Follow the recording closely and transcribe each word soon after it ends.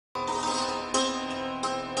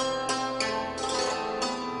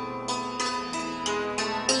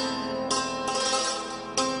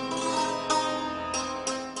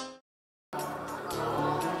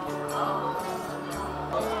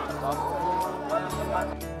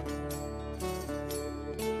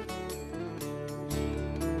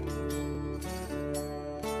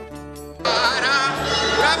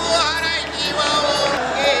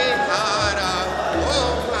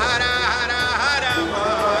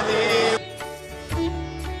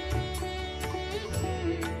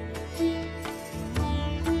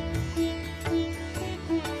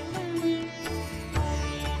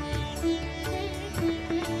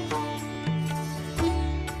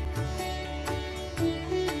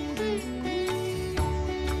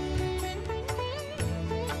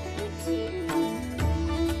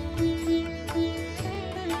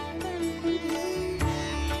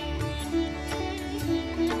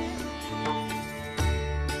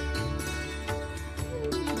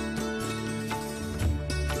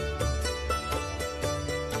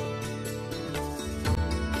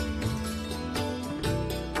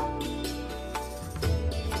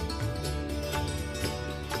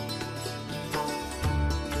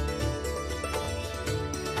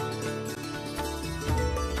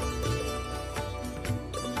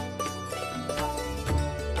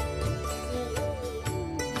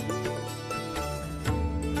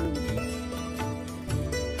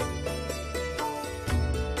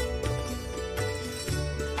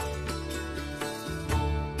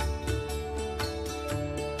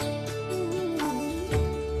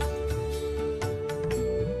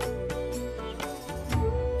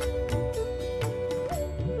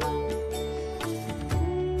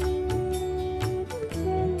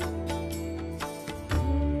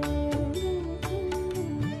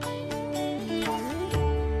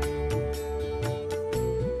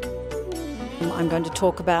I'm going to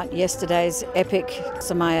talk about yesterday's epic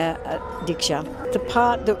Samaya Diksha. The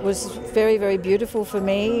part that was very, very beautiful for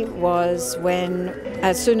me was when,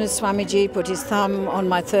 as soon as Swamiji put his thumb on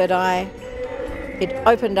my third eye, it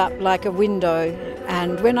opened up like a window.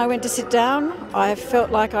 And when I went to sit down, I felt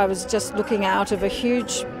like I was just looking out of a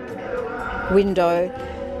huge window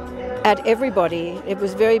at everybody. It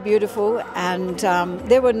was very beautiful, and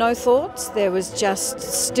there were no thoughts. There was just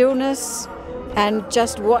stillness and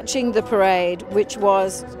just watching the parade, which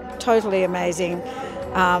was totally amazing.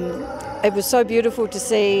 It was so beautiful to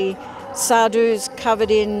see sadhus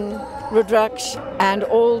covered in rudraksh and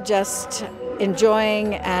all just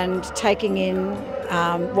enjoying and taking in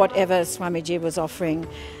whatever Swamiji was offering.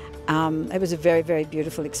 It was a very, very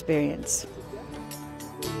beautiful experience.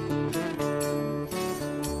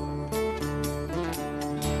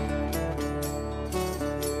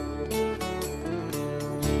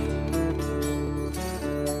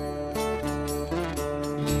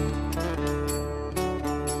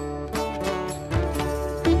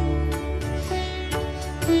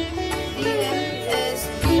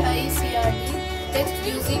 Text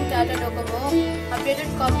using Tata Docomo, updated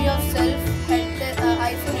copy of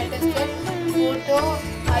iPhone attested photo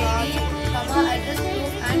ID, address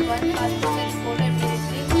proof and one passport size photo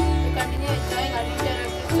immediately. To continue enjoying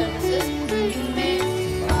uninterrupted services, you may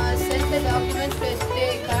send the documents to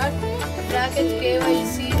SBI card, brackets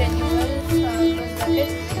KYC renewal, close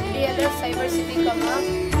brackets, DLF Cyber City,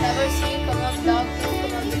 Tower C, Block 2,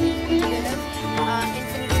 Building 3, DLF,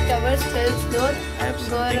 Infinity Towers, 12th floor,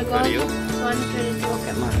 Goragon.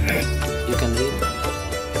 You can read.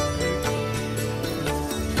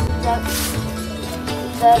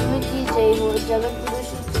 धर्म की जय हो, जगत गुरु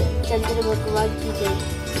श्री चंद्र भगवान की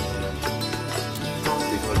जय।